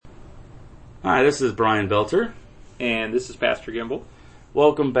Hi, this is Brian Belter. And this is Pastor Gimbel.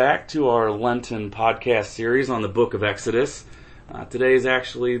 Welcome back to our Lenten podcast series on the book of Exodus. Today is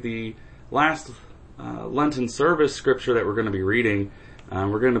actually the last Lenten service scripture that we're going to be reading.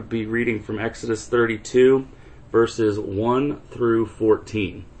 We're going to be reading from Exodus 32, verses 1 through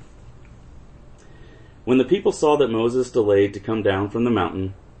 14. When the people saw that Moses delayed to come down from the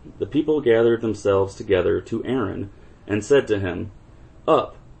mountain, the people gathered themselves together to Aaron and said to him,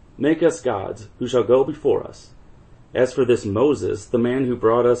 "Up, make us gods, who shall go before us. As for this Moses, the man who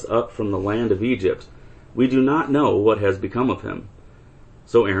brought us up from the land of Egypt, we do not know what has become of him."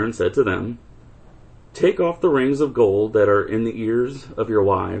 So Aaron said to them, "Take off the rings of gold that are in the ears of your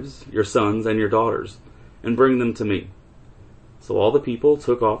wives, your sons, and your daughters, and bring them to me." So all the people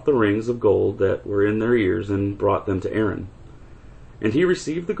took off the rings of gold that were in their ears and brought them to Aaron. And he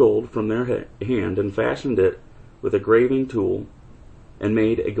received the gold from their hand and fashioned it with a graving tool and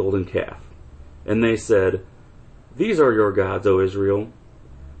made a golden calf. And they said, "These are your gods, O Israel,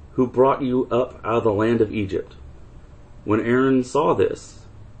 who brought you up out of the land of Egypt." When Aaron saw this,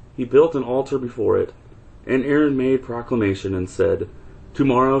 he built an altar before it, and Aaron made proclamation and said,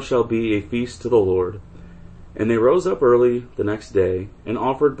 "Tomorrow shall be a feast to the Lord." And they rose up early the next day, and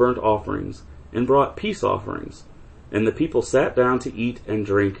offered burnt offerings, and brought peace offerings. And the people sat down to eat and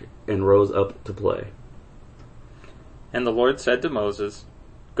drink, and rose up to play. And the Lord said to Moses,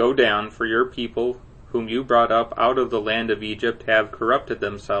 "Go down, for your people, whom you brought up out of the land of Egypt, have corrupted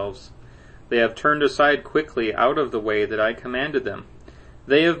themselves. They have turned aside quickly out of the way that I commanded them.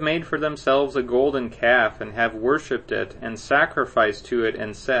 They have made for themselves a golden calf, and have worshipped it, and sacrificed to it,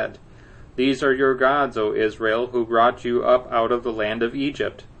 and said, 'These are your gods, O Israel, who brought you up out of the land of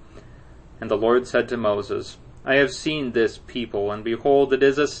Egypt.' And the Lord said to Moses, 'I have seen this people, and behold, it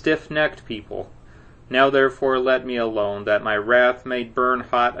is a stiff-necked people. Now therefore let me alone, that my wrath may burn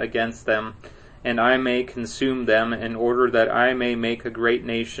hot against them, and I may consume them, in order that I may make a great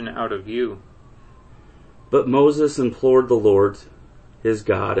nation out of you.'" But Moses implored the Lord, his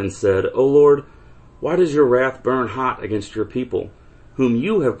God, and said, "O Lord, why does your wrath burn hot against your people, whom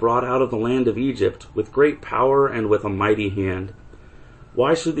you have brought out of the land of Egypt with great power and with a mighty hand?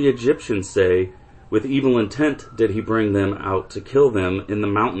 Why should the Egyptians say, 'With evil intent did he bring them out to kill them in the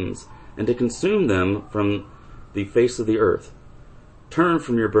mountains, and to consume them from the face of the earth'? Turn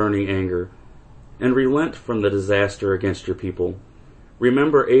from your burning anger, and relent from the disaster against your people.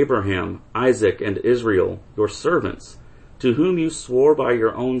 Remember Abraham, Isaac, and Israel, your servants, to whom you swore by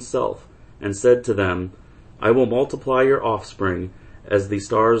your own self, and said to them, 'I will multiply your offspring as the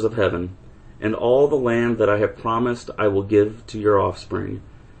stars of heaven, and all the land that I have promised I will give to your offspring,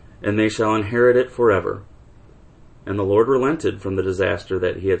 and they shall inherit it forever.' And the Lord relented from the disaster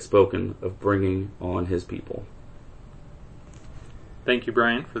that he had spoken of bringing on his people." Thank you,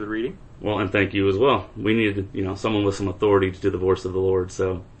 Brian, for the reading. Well, and thank you as well. We needed, someone with some authority to do the voice of the Lord,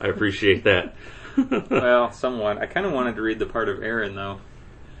 so I appreciate that. Well, somewhat. I kind of wanted to read the part of Aaron, though.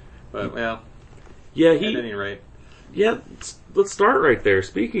 But, well, yeah, at any rate. Yeah, let's start right there.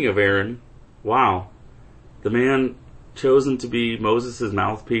 Speaking of Aaron, wow. The man chosen to be Moses'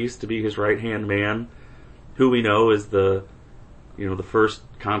 mouthpiece, to be his right-hand man, who we know is the first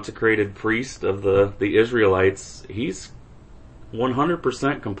consecrated priest of the Israelites. He's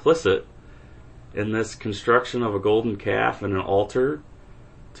 100% complicit in this construction of a golden calf and an altar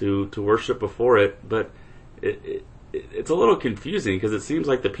to worship before it. But it's a little confusing because it seems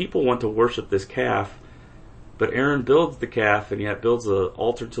like the people want to worship this calf, but Aaron builds the calf and yet builds an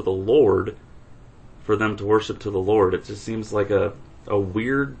altar to the Lord for them to worship to the Lord. It just seems like a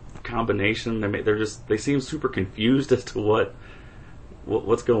weird combination. They seem super confused as to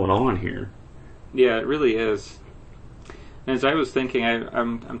what's going on here. Yeah, it really is. And as I was thinking,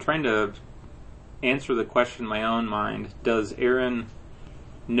 I'm trying to answer the question in my own mind. Does Aaron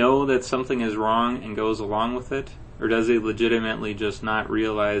know that something is wrong and goes along with it? Or does he legitimately just not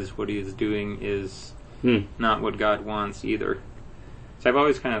realize what he's doing is not what God wants either? So I've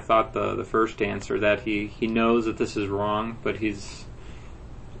always kind of thought the first answer, that he knows that this is wrong, but he's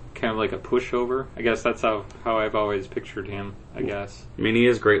kind of like a pushover. I guess that's how I've always pictured him, I guess. I mean, he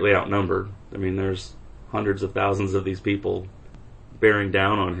is greatly outnumbered. I mean, there's hundreds of thousands of these people bearing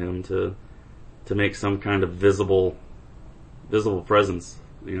down on him to make some kind of visible presence,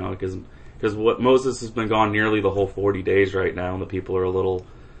 because what Moses has been gone nearly the whole 40 days right now, and the people are a little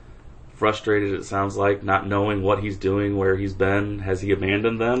frustrated, it sounds like, not knowing what he's doing, where he's been. Has he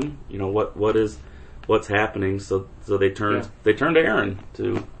abandoned them? What's happening? So they turned to Aaron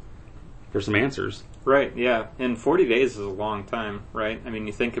for some answers. Right, yeah. And 40 days is a long time, right? I mean,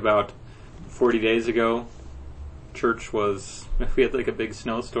 you think about 40 days ago, church was, if we had like a big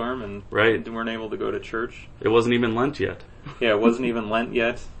snowstorm and weren't able to go to church. It wasn't even Lent yet. Yeah, it wasn't even Lent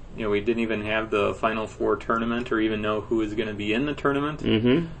yet. We didn't even have the Final Four tournament or even know who was going to be in the tournament.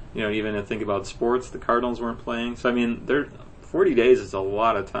 Mm-hmm. Even to think about sports, the Cardinals weren't playing. So, 40 days is a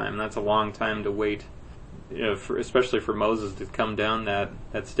lot of time. That's a long time to wait, especially for Moses to come down that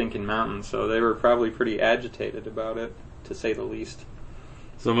stinking mountain. So they were probably pretty agitated about it, to say the least.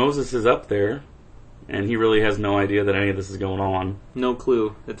 So Moses is up there, and he really has no idea that any of this is going on. No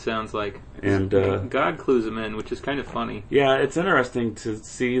clue, it sounds like. And God clues him in, which is kind of funny. Yeah, it's interesting to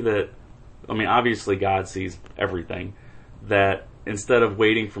see that, obviously God sees everything, that instead of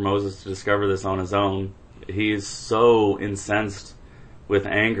waiting for Moses to discover this on his own, he is so incensed with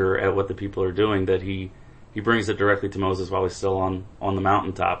anger at what the people are doing that he brings it directly to Moses while he's still on the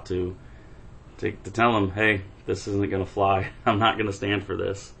mountaintop to tell him, hey, this isn't going to fly. I'm not going to stand for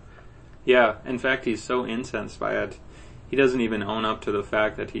this. Yeah, in fact, he's so incensed by it, he doesn't even own up to the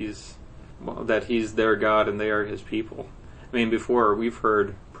fact that he's their God and they are his people. Before, we've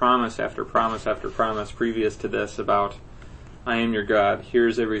heard promise after promise after promise previous to this about, I am your God,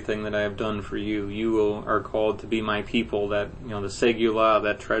 here's everything that I have done for you. You are called to be my people, that, the segula,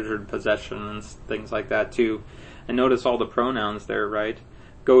 that treasured possession and things like that too. And notice all the pronouns there, right?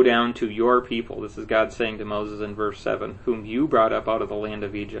 Go down to your people. This is God saying to Moses in verse 7, whom you brought up out of the land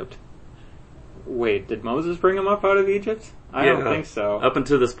of Egypt. Wait, did Moses bring him up out of Egypt? I don't think so. Up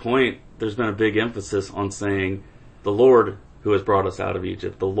until this point, there's been a big emphasis on saying, the Lord who has brought us out of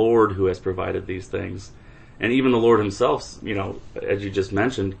Egypt, the Lord who has provided these things. And even the Lord himself, as you just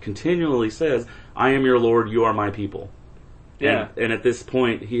mentioned, continually says, I am your Lord, you are my people. Yeah. And at this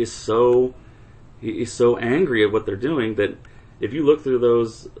point, he's so angry at what they're doing that if you look through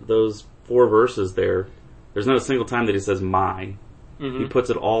those 4 verses there's not a single time that he says my. Mm-hmm. He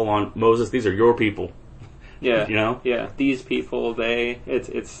puts it all on Moses. These are your people. Yeah. Yeah. These people,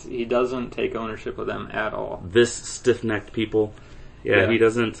 he doesn't take ownership of them at all. This stiff-necked people. Yeah. He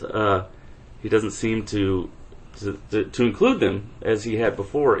doesn't seem to include them as he had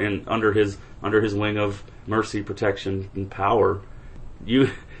before under his wing of mercy, protection, and power. You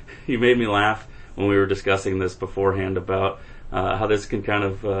made me laugh when we were discussing this beforehand about how this can kind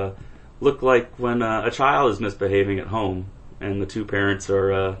of look like when a child is misbehaving at home and the two parents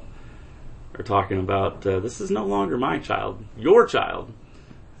are talking about this is no longer my child, your child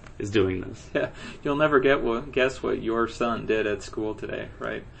is doing this. Yeah, you'll never guess what your son did at school today,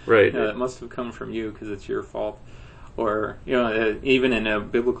 right? Right. It must have come from you because it's your fault. Or, even in a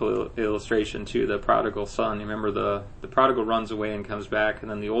biblical illustration too, the prodigal son. You remember the prodigal runs away and comes back,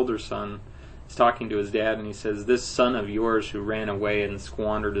 and then the older son is talking to his dad, and he says, this son of yours who ran away and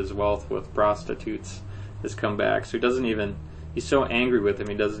squandered his wealth with prostitutes has come back. So he's so angry with him,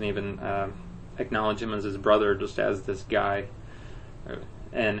 he doesn't even acknowledge him as his brother, just as this guy.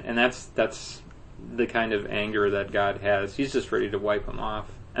 And that's the kind of anger that God has. He's just ready to wipe him off.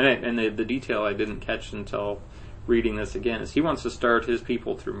 And the detail I didn't catch until reading this again is he wants to start his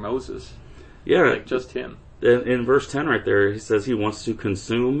people through Moses. Yeah. Like just him. In verse 10 right there, he says he wants to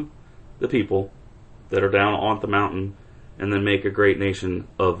consume the people that are down on the mountain and then make a great nation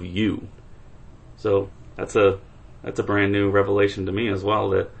of you. So that's a brand new revelation to me as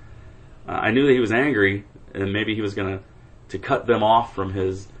well, that I knew that he was angry and maybe he was going to cut them off from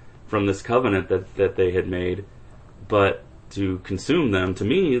this covenant that they had made, but to consume them, to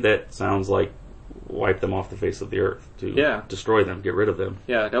me, that sounds like wipe them off the face of the earth, to destroy them, get rid of them.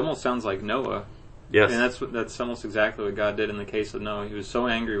 Yeah, it almost sounds like Noah. Yes. And that's almost exactly what God did in the case of Noah. He was so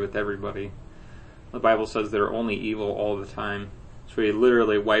angry with everybody. The Bible says they're only evil all the time. So he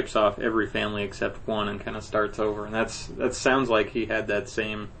literally wipes off every family except one and kind of starts over. And that sounds like he had that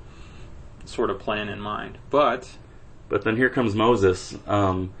same sort of plan in mind. But then here comes Moses.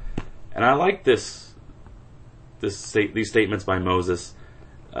 And I like these statements by Moses.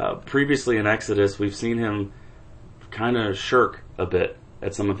 Previously in Exodus, we've seen him kind of shirk a bit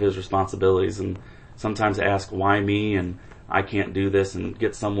at some of his responsibilities and sometimes ask, why me? And I can't do this, and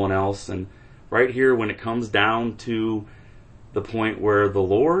get someone else. And right here, when it comes down to the point where the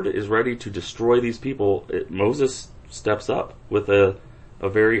Lord is ready to destroy these people, Moses steps up with a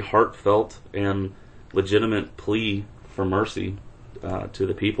very heartfelt and legitimate plea for mercy to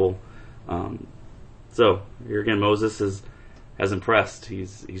the people. So here again, Moses has impressed.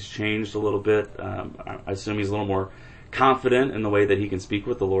 He's changed a little bit. I assume he's a little more confident in the way that he can speak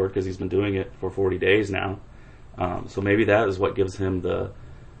with the Lord because he's been doing it for 40 days now. So maybe that is what gives him the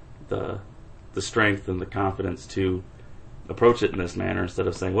strength and the confidence to approach it in this manner instead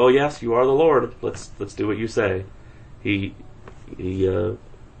of saying, well, yes, you are the Lord, let's do what you say. He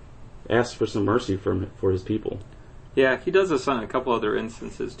asks for some mercy for his people. Yeah, he does this on a couple other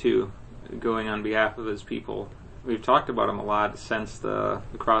instances too, going on behalf of his people. We've talked about him a lot since the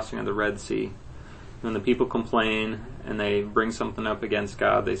crossing of the Red Sea. When the people complain and they bring something up against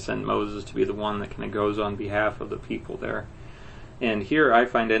God, they send Moses to be the one that kind of goes on behalf of the people there. And here I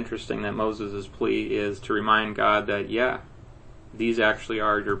find interesting that Moses' plea is to remind God that, yeah, these actually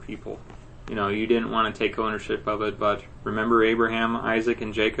are your people. You didn't want to take ownership of it, but remember Abraham, Isaac,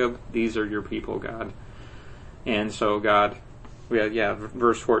 and Jacob? These are your people, God. And so God,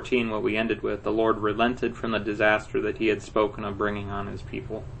 verse 14, what we ended with, the Lord relented from the disaster that he had spoken of bringing on his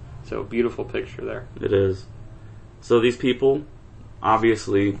people. So, beautiful picture there. It is. So these people,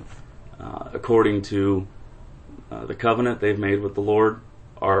 obviously, according to the covenant they've made with the Lord,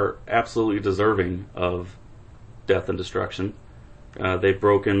 are absolutely deserving of death and destruction. They've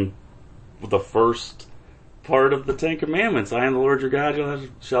broken the first part of the Ten Commandments. I am the Lord your God,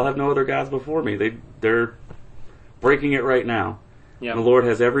 you shall have no other gods before me. They're breaking it right now. Yep. The Lord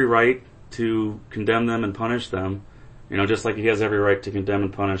has every right to condemn them and punish them, just like he has every right to condemn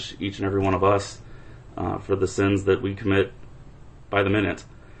and punish each and every one of us for the sins that we commit by the minute.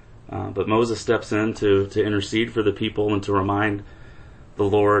 But Moses steps in to intercede for the people and to remind the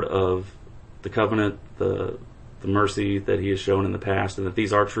Lord of the covenant, the mercy that he has shown in the past, and that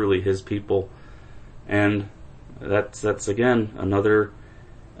these are truly his people. And that's again another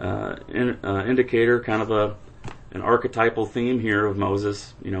indicator, kind of an archetypal theme here of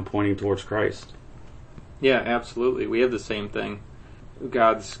Moses, pointing towards Christ. Yeah, absolutely. We have the same thing.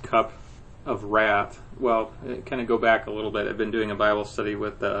 God's cup of wrath. Well, kind of go back a little bit. I've been doing a Bible study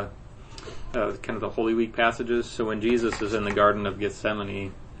with kind of the Holy Week passages. So when Jesus is in the Garden of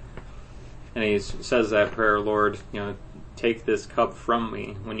Gethsemane, and he says that prayer, Lord, take this cup from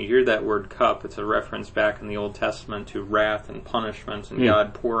me. When you hear that word cup, it's a reference back in the Old Testament to wrath and punishment and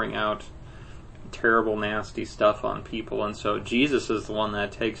God pouring out terrible, nasty stuff on people. And so Jesus is the one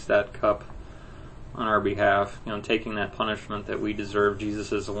that takes that cup on our behalf, taking that punishment that we deserve.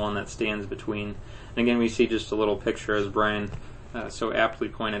 Jesus is the one that stands between. And again, we see just a little picture, as Brian so aptly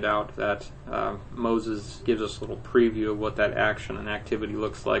pointed out, that Moses gives us a little preview of what that action and activity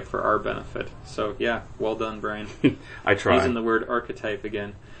looks like for our benefit. So, yeah, well done, Brian. I try. Using the word archetype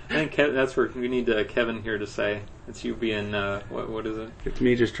again. I think that's where we need Kevin here to say. It's you being, what is it? It's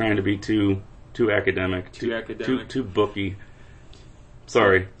me just trying to be too academic. Too booky.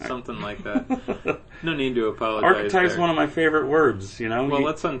 Sorry. Something like that. No need to apologize. Archetype's one of my favorite words, Well,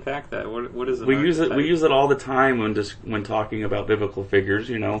 let's unpack that. What is an archetype? We use it all the time when talking about biblical figures,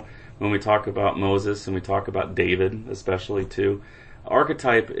 when we talk about Moses and we talk about David, especially too.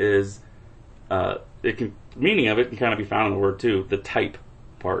 Archetype is meaning of it can kind of be found in the word too, the type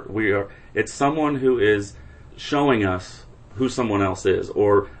part. It's someone who is showing us who someone else is,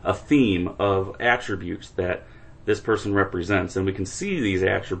 or a theme of attributes that this person represents, and we can see these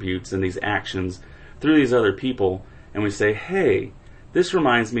attributes and these actions through these other people, and we say, hey, this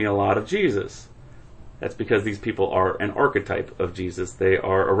reminds me a lot of Jesus. That's because these people are an archetype of Jesus. They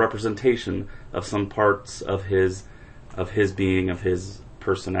are a representation of some parts of his being, of his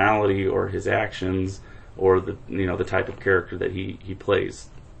personality, or his actions, or the type of character that he plays.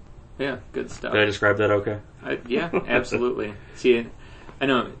 Yeah, good stuff. Did I describe that okay? Yeah, absolutely. See, I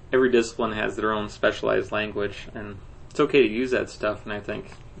know every discipline has their own specialized language, and it's okay to use that stuff, and I think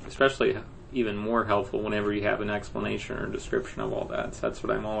especially even more helpful whenever you have an explanation or description of all that. So that's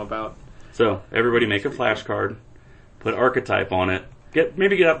what I'm all about. So, everybody make a flashcard, put archetype on it,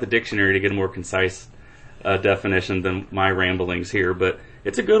 maybe get out the dictionary to get a more concise definition than my ramblings here, but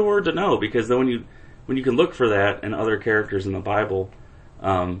it's a good word to know, because then when you can look for that in other characters in the Bible,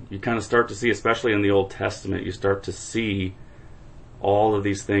 you kind of start to see, especially in the Old Testament, you start to see all of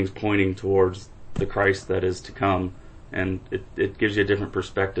these things pointing towards the Christ that is to come, and it gives you a different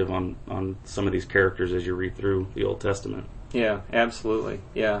perspective on some of these characters as you read through the Old Testament. Yeah, absolutely.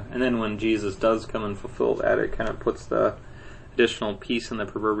 Yeah, and then when Jesus does come and fulfill that, it kind of puts the additional piece in the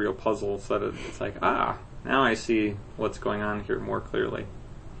proverbial puzzle, so that it's like, now I see what's going on here more clearly.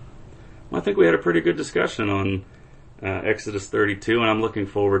 Well, I think we had a pretty good discussion on Exodus 32, and I'm looking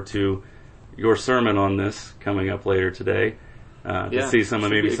forward to your sermon on this coming up later today. To see some of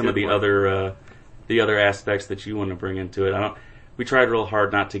the other aspects that you want to bring into it. We tried real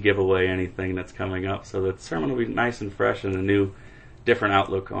hard not to give away anything that's coming up, so the sermon will be nice and fresh and a new, different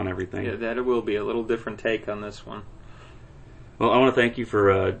outlook on everything. Yeah, that it will be a little different take on this one. Well, I want to thank you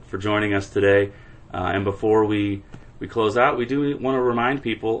for joining us today. And before we close out, we do want to remind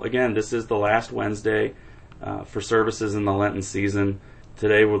people again, this is the last Wednesday for services in the Lenten season.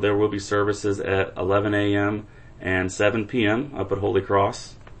 Today, there will be services at 11 a.m. and 7 p.m. up at Holy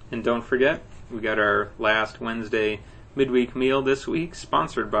Cross. And don't forget, We got our last Wednesday midweek meal this week,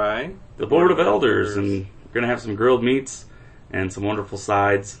 sponsored by the Board of Elders, and we're going to have some grilled meats and some wonderful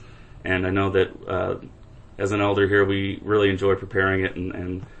sides. And I know that as an elder here, we really enjoy preparing it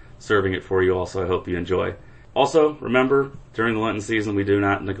and serving it for you all, so I hope you enjoy. Also, remember, during the Lenten season, we do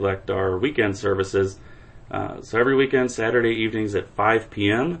not neglect our weekend services. So every weekend, Saturday evenings at 5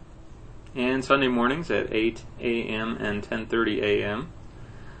 p.m. and Sunday mornings at 8 a.m. and 10:30 a.m.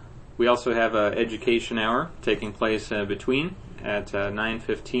 We also have an education hour taking place between at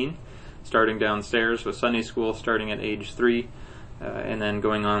 9:15, starting downstairs with Sunday school starting at age 3, and then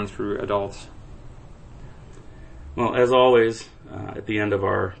going on through adults. Well, as always, at the end of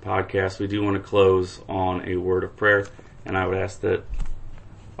our podcast, we do want to close on a word of prayer, and I would ask that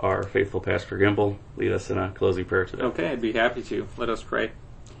our faithful Pastor Gimbel lead us in a closing prayer today. Okay, I'd be happy to. Let us pray.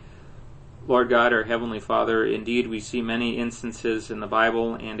 Lord God, our Heavenly Father, indeed we see many instances in the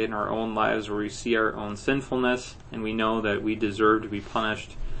Bible and in our own lives where we see our own sinfulness, and we know that we deserve to be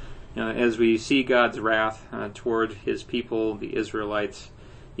punished. As we see God's wrath toward His people, the Israelites,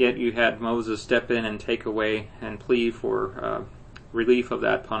 yet you had Moses step in and take away and plead for relief of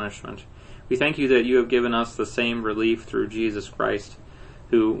that punishment. We thank you that you have given us the same relief through Jesus Christ,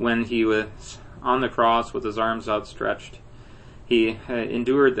 who, when He was on the cross with His arms outstretched, He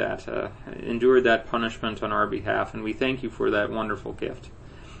endured that punishment on our behalf, and we thank you for that wonderful gift.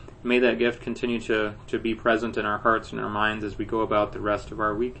 May that gift continue to be present in our hearts and our minds as we go about the rest of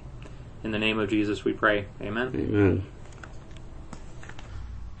our week. In the name of Jesus we pray. Amen. Amen.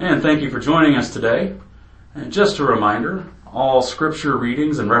 And thank you for joining us today. And just a reminder, all scripture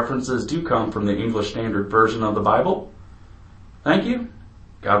readings and references do come from the English Standard Version of the Bible. Thank you.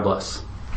 God bless.